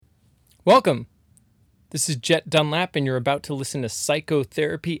Welcome. This is Jet Dunlap, and you're about to listen to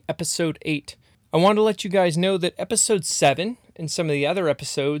Psychotherapy Episode 8. I want to let you guys know that Episode 7 and some of the other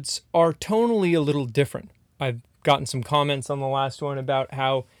episodes are tonally a little different. I've gotten some comments on the last one about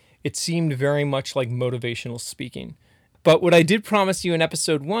how it seemed very much like motivational speaking. But what I did promise you in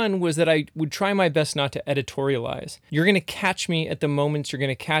Episode 1 was that I would try my best not to editorialize. You're going to catch me at the moments you're going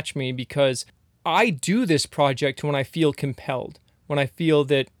to catch me because I do this project when I feel compelled, when I feel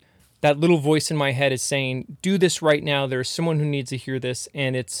that little voice in my head is saying, do this right now. There's someone who needs to hear this,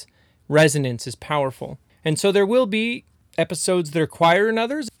 and its resonance is powerful. And so there will be episodes that are quieter than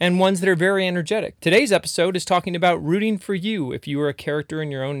others, and ones that are very energetic. Today's episode is talking about rooting for you if you are a character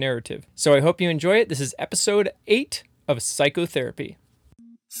in your own narrative. So I hope you enjoy it. This is Episode 8 of Psychotherapy.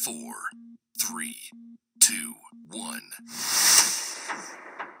 4, 3, 2, 1.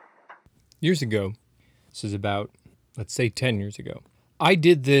 Years ago, this is about, let's say 10 years ago, I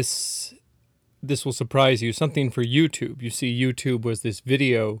did this will surprise you, something for YouTube. You see, YouTube was this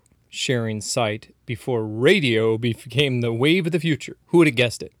video sharing site before radio became the wave of the future. Who would have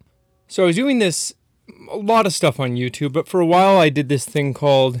guessed it? So I was doing a lot of stuff on YouTube, but for a while I did this thing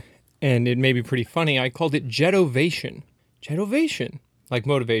called, and it may be pretty funny, I called it Jetovation. Jetovation. Like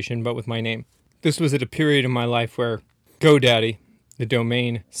motivation, but with my name. This was at a period in my life where GoDaddy, the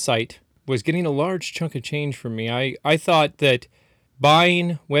domain site, was getting a large chunk of change from me. I thought that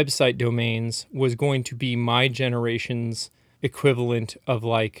buying website domains was going to be my generation's equivalent of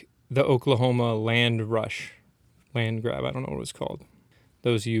like the Oklahoma land grab. I don't know what it was called.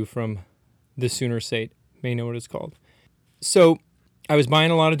 Those of you from the Sooner State may know what it's called. So I was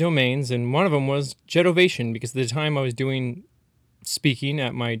buying a lot of domains, and one of them was Jetovation, because at the time I was doing speaking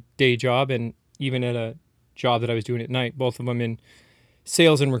at my day job and even at a job that I was doing at night, both of them in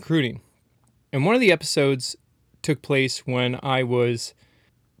sales and recruiting. And one of the episodes took place when I was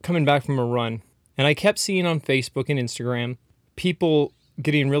coming back from a run, and I kept seeing on Facebook and Instagram people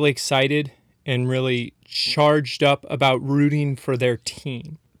getting really excited and really charged up about rooting for their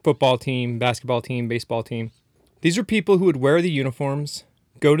team. Football team, basketball team, baseball team. These are people who would wear the uniforms,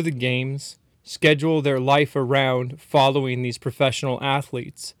 go to the games, schedule their life around following these professional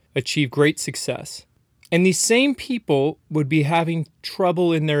athletes, achieve great success. And these same people would be having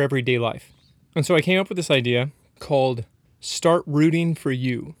trouble in their everyday life. And so I came up with this idea called Start Rooting for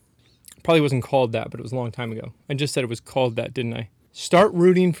You. Probably wasn't called that, but it was a long time ago. I just said it was called that, didn't I? Start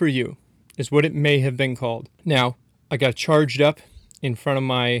Rooting for You is what it may have been called. Now, I got charged up in front of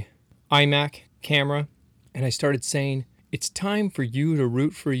my iMac camera, and I started saying, it's time for you to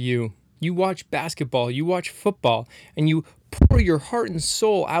root for you. You watch basketball, you watch football, and you pour your heart and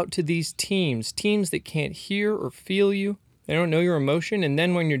soul out to these teams that can't hear or feel you. They don't know your emotion, and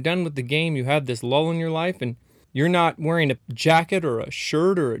then when you're done with the game, you have this lull in your life, and you're not wearing a jacket or a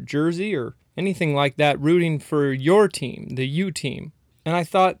shirt or a jersey or anything like that, rooting for your team, the you team. And I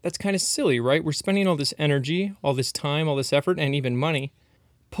thought, that's kind of silly, right? We're spending all this energy, all this time, all this effort, and even money,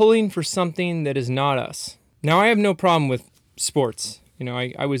 pulling for something that is not us. Now, I have no problem with sports. You know,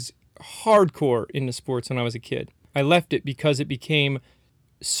 I was hardcore into sports when I was a kid. I left it because it became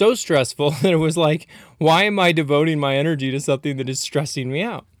so stressful that it was like, why am I devoting my energy to something that is stressing me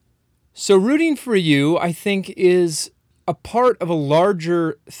out? So rooting for you, I think, is a part of a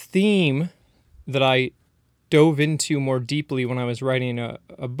larger theme that I dove into more deeply when I was writing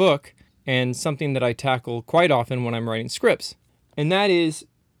a book, and something that I tackle quite often when I'm writing scripts. And that is,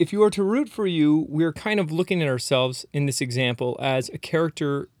 if you are to root for you, we're kind of looking at ourselves in this example as a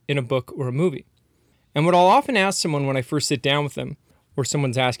character in a book or a movie. And what I'll often ask someone when I first sit down with them, or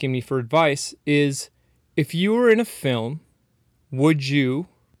someone's asking me for advice, is, if you were in a film, would you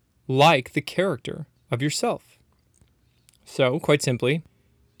like the character of yourself? So, quite simply,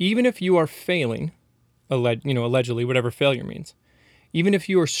 even if you are failing, allegedly, whatever failure means, even if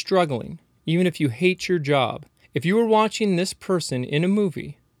you are struggling, even if you hate your job, if you were watching this person in a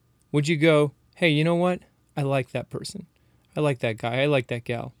movie, would you go, hey, you know what? I like that person. I like that guy. I like that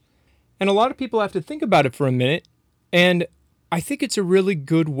gal. And a lot of people have to think about it for a minute, and I think it's a really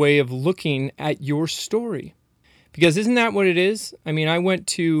good way of looking at your story. Because isn't that what it is? I mean, I went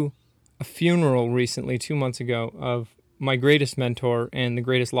to a funeral recently, 2 months ago, of my greatest mentor and the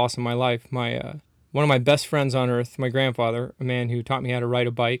greatest loss of my life, one of my best friends on earth, my grandfather, a man who taught me how to ride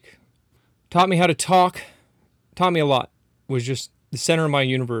a bike, taught me how to talk, taught me a lot, was just the center of my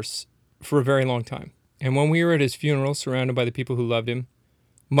universe for a very long time. And when we were at his funeral, surrounded by the people who loved him,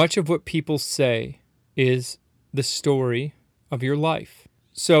 much of what people say is the story of your life.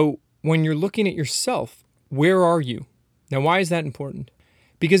 So when you're looking at yourself, where are you? Now, why is that important?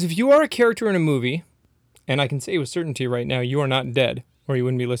 Because if you are a character in a movie, and I can say with certainty right now, you are not dead or you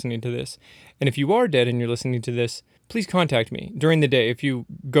wouldn't be listening to this. And if you are dead and you're listening to this, please contact me during the day. If you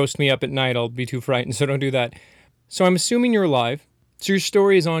ghost me up at night, I'll be too frightened, so don't do that. So I'm assuming you're alive, so your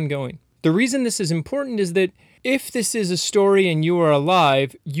story is ongoing. The reason this is important is that if this is a story and you are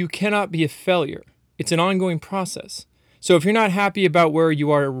alive, you cannot be a failure. It's an ongoing process. So if you're not happy about where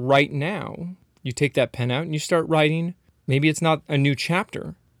you are right now, you take that pen out and you start writing. Maybe it's not a new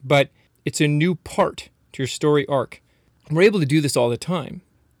chapter, but it's a new part to your story arc. We're able to do this all the time.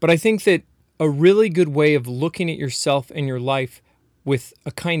 But I think that a really good way of looking at yourself and your life with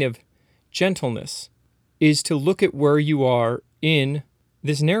a kind of gentleness is to look at where you are in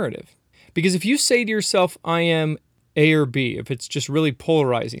this narrative. Because if you say to yourself, I am A or B, if it's just really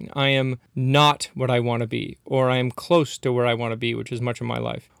polarizing, I am not what I want to be, or I am close to where I want to be, which is much of my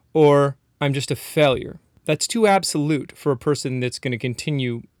life, or I'm just a failure. That's too absolute for a person that's going to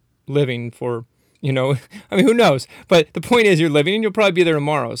continue living for, I mean, who knows? But the point is you're living and you'll probably be there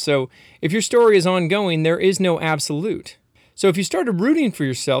tomorrow. So if your story is ongoing, there is no absolute. So if you started rooting for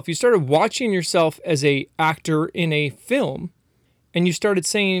yourself, you started watching yourself as an actor in a film, and you started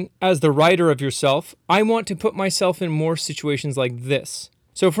saying, as the writer of yourself, I want to put myself in more situations like this.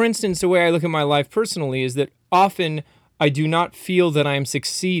 So for instance, the way I look at my life personally is that often I do not feel that I am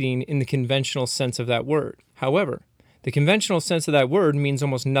succeeding in the conventional sense of that word. However, the conventional sense of that word means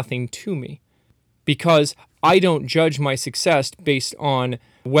almost nothing to me because I don't judge my success based on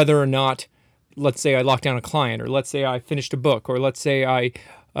whether or not, let's say I locked down a client, or let's say I finished a book, or let's say I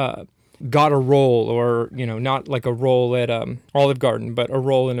got a role, or, not like a role at Olive Garden, but a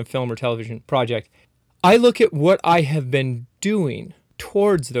role in a film or television project. I look at what I have been doing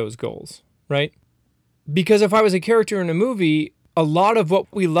towards those goals, right? Because if I was a character in a movie, a lot of what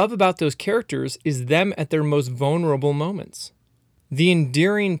we love about those characters is them at their most vulnerable moments. The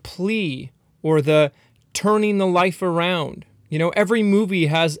endearing plea or the turning the life around. Every movie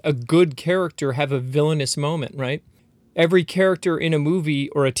has a good character have a villainous moment, right? Every character in a movie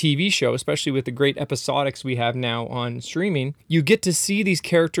or a TV show, especially with the great episodics we have now on streaming, you get to see these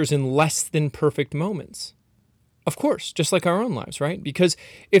characters in less than perfect moments. Of course, just like our own lives, right? Because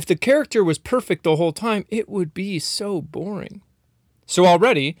if the character was perfect the whole time, it would be so boring. So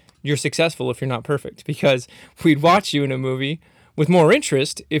already, you're successful if you're not perfect, because we'd watch you in a movie with more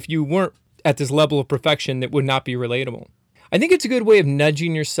interest if you weren't at this level of perfection that would not be relatable. I think it's a good way of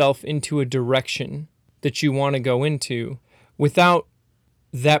nudging yourself into a direction that you want to go into without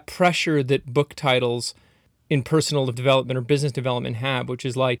that pressure that book titles in personal development or business development have, which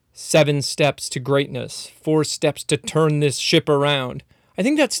is like 7 steps to greatness, 4 steps to turn this ship around. I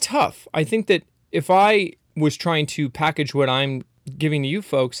think that's tough. I think that if I was trying to package what I'm giving to you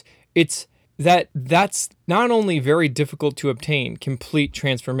folks, it's that's not only very difficult to obtain, complete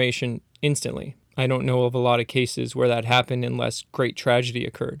transformation instantly. I don't know of a lot of cases where that happened unless great tragedy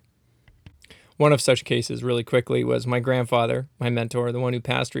occurred. One of such cases, really quickly, was my grandfather, my mentor, the one who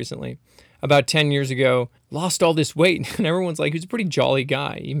passed recently. About 10 years ago, lost all this weight, and everyone's like, he's a pretty jolly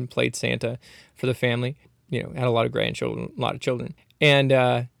guy. He even played Santa for the family, had a lot of grandchildren, a lot of children.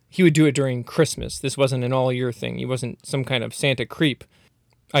 And he would do it during Christmas. This wasn't an all-year thing. He wasn't some kind of Santa creep.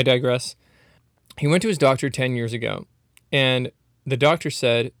 I digress. He went to his doctor 10 years ago, and the doctor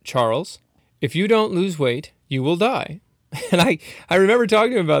said, Charles, if you don't lose weight, you will die. And I remember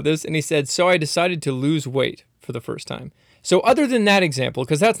talking to him about this, and he said, so I decided to lose weight for the first time. So other than that example,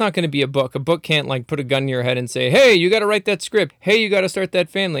 because that's not going to be a book can't put a gun to your head and say, hey, you got to write that script. Hey, you got to start that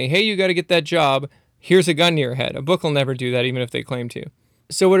family. Hey, you got to get that job. Here's a gun to your head. A book will never do that, even if they claim to.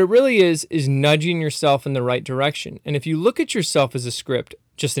 So what it really is nudging yourself in the right direction. And if you look at yourself as a script,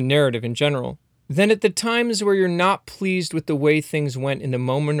 just a narrative in general, then at the times where you're not pleased with the way things went in the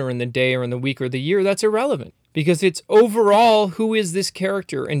moment or in the day or in the week or the year, that's irrelevant. Because it's overall, who is this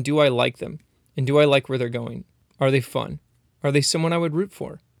character and do I like them? And do I like where they're going? Are they fun? Are they someone I would root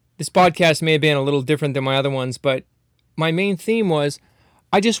for? This podcast may have been a little different than my other ones, but my main theme was,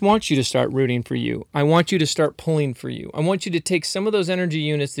 I just want you to start rooting for you. I want you to start pulling for you. I want you to take some of those energy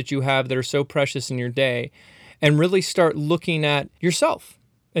units that you have that are so precious in your day and really start looking at yourself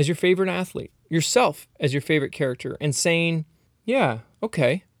as your favorite athlete, yourself as your favorite character, and saying, yeah,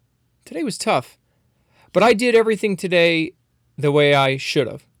 okay, today was tough. But I did everything today the way I should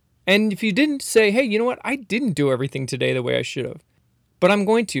have. And if you didn't, say, hey, you know what? I didn't do everything today the way I should have. But I'm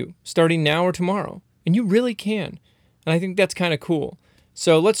going to, starting now or tomorrow. And you really can. And I think that's kind of cool.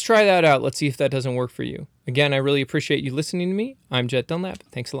 So let's try that out. Let's see if that doesn't work for you. Again, I really appreciate you listening to me. I'm Jet Dunlap.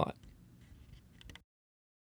 Thanks a lot.